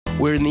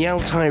We're in the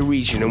Алтае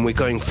region and we're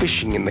going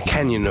fishing in the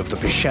canyon of the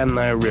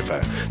Peshchanaya River.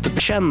 The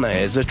Peshchanaya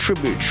is a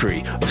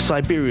tributary of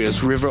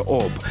Siberia's River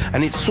Ob,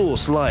 and its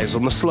source lies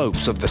on the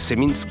slopes of the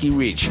Seminsky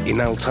Ridge in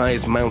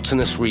Altae's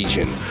mountainous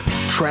region.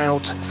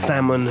 Trout,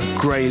 salmon,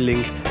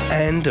 grayling,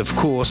 and, of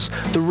course,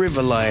 the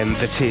river lion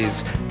that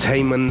is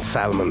Taimen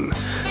salmon.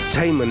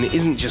 Taimen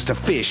isn't just a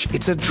fish,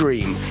 it's a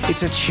dream,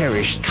 it's a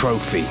cherished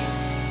trophy.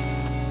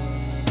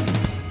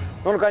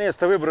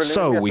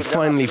 So we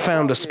finally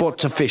found a spot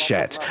to fish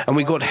at, and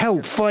we got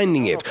help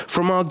finding it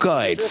from our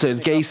guide,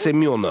 Sergei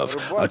Semyonov,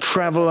 a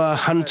traveler,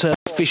 hunter,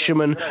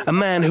 fisherman, a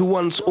man who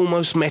once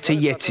almost met a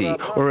yeti,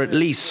 or at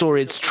least saw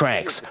its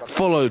tracks,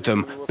 followed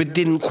them, but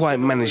didn't quite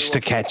manage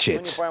to catch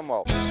it.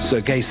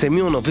 Sergei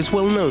Semyonov is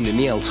well known in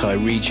the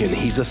Алтае region.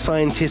 He's a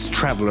scientist,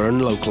 traveler,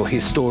 and local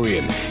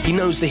historian. He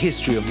knows the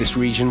history of this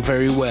region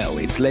very well,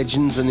 its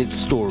legends and its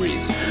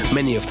stories.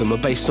 Many of them are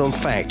based on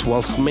fact,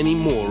 whilst many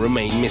more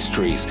remain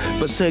mysteries.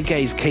 But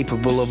Sergei's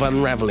capable of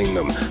unraveling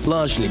them,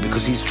 largely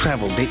because he's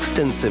traveled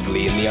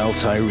extensively in the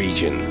Алтае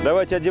region.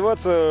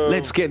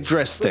 Let's get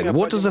dressed then.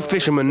 What does a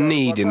fisherman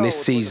need in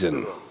this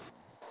season?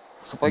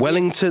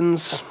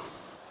 Wellingtons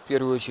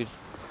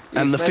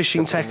and the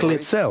fishing tackle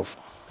itself.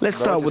 Let's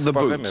start with the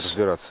boots.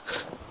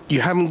 You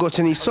haven't got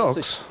any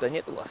socks?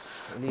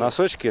 A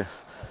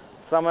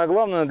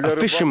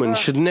fisherman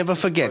should never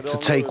forget to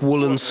take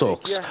woolen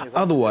socks,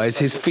 otherwise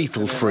his feet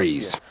will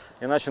freeze.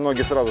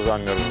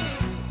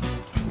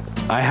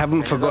 I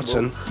haven't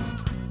forgotten.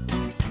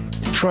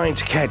 Trying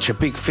to catch a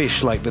big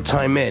fish like the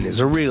taimen is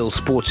a real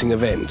sporting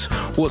event.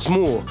 What's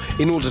more,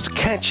 in order to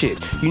catch it,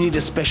 you need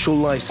a special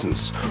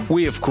license.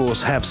 We, of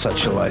course, have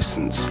such a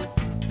license.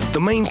 The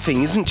main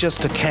thing isn't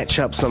just to catch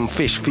up some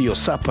fish for your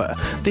supper.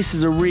 This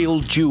is a real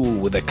duel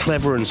with a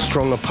clever and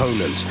strong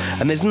opponent,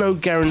 and there's no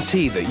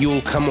guarantee that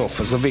you'll come off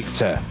as a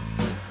victor.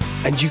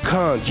 And you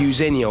can't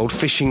use any old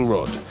fishing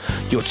rod.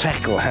 Your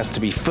tackle has to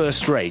be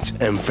first-rate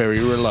and very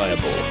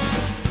reliable.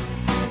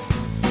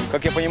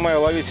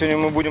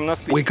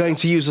 We're going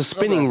to use a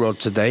spinning rod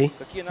today.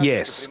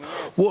 Yes.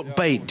 What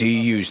bait do you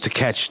use to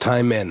catch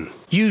taimen?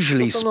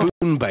 Usually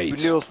spoon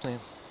bait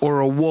or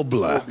a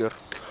wobbler.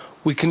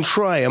 We can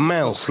try a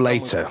mouse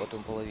later.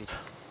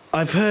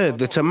 I've heard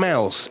that a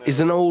mouse is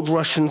an old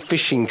Russian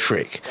fishing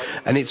trick,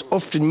 and it's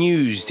often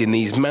used in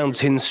these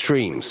mountain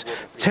streams.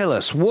 Tell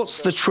us,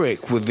 what's the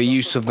trick with the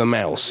use of the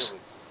mouse?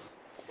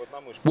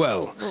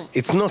 Well,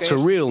 it's not a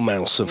real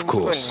mouse, of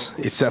course.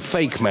 It's a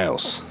fake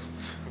mouse.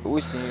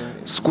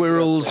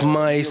 Squirrels,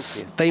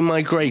 mice, they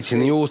migrate in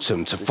the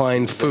autumn to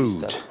find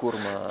food.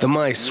 The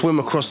mice swim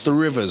across the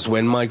rivers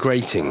when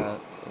migrating.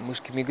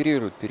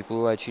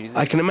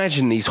 I can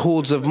imagine these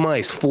hordes of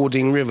mice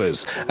fording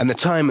rivers and the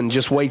taimen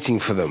just waiting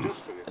for them.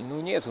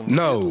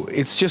 No,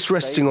 it's just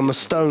resting on the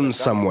stones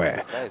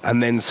somewhere,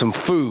 and then some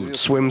food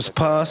swims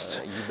past,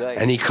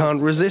 and he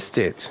can't resist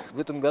it.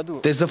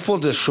 There's a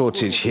fodder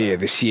shortage here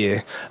this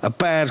year, a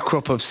bad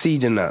crop of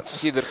cedar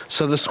nuts,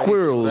 so the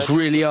squirrels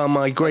really are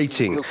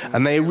migrating,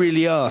 and they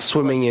really are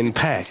swimming in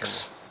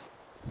packs.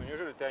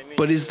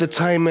 But is the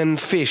taimen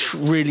fish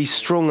really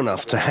strong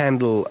enough to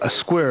handle a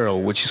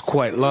squirrel, which is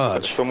quite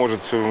large?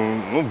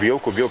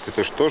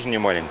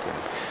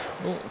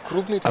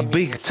 A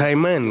big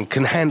taimen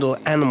can handle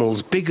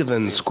animals bigger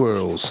than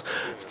squirrels.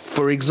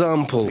 For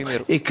example,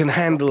 it can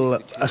handle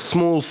a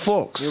small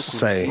fox,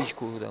 say.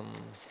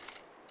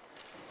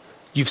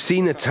 You've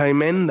seen a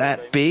taimen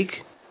that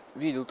big?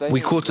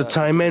 We caught a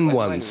taimen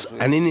once,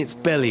 and in its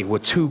belly were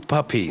two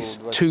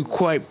puppies, two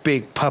quite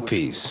big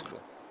puppies.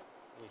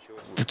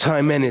 The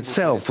taimen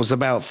itself was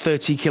about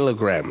 30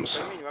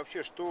 kilograms.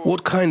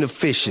 What kind of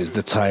fish is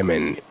the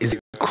taimen? Is it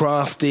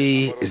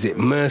crafty? Is it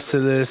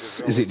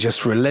merciless? Is it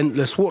just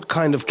relentless? What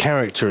kind of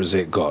character has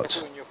it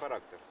got?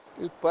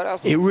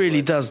 It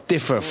really does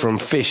differ from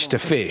fish to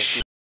fish.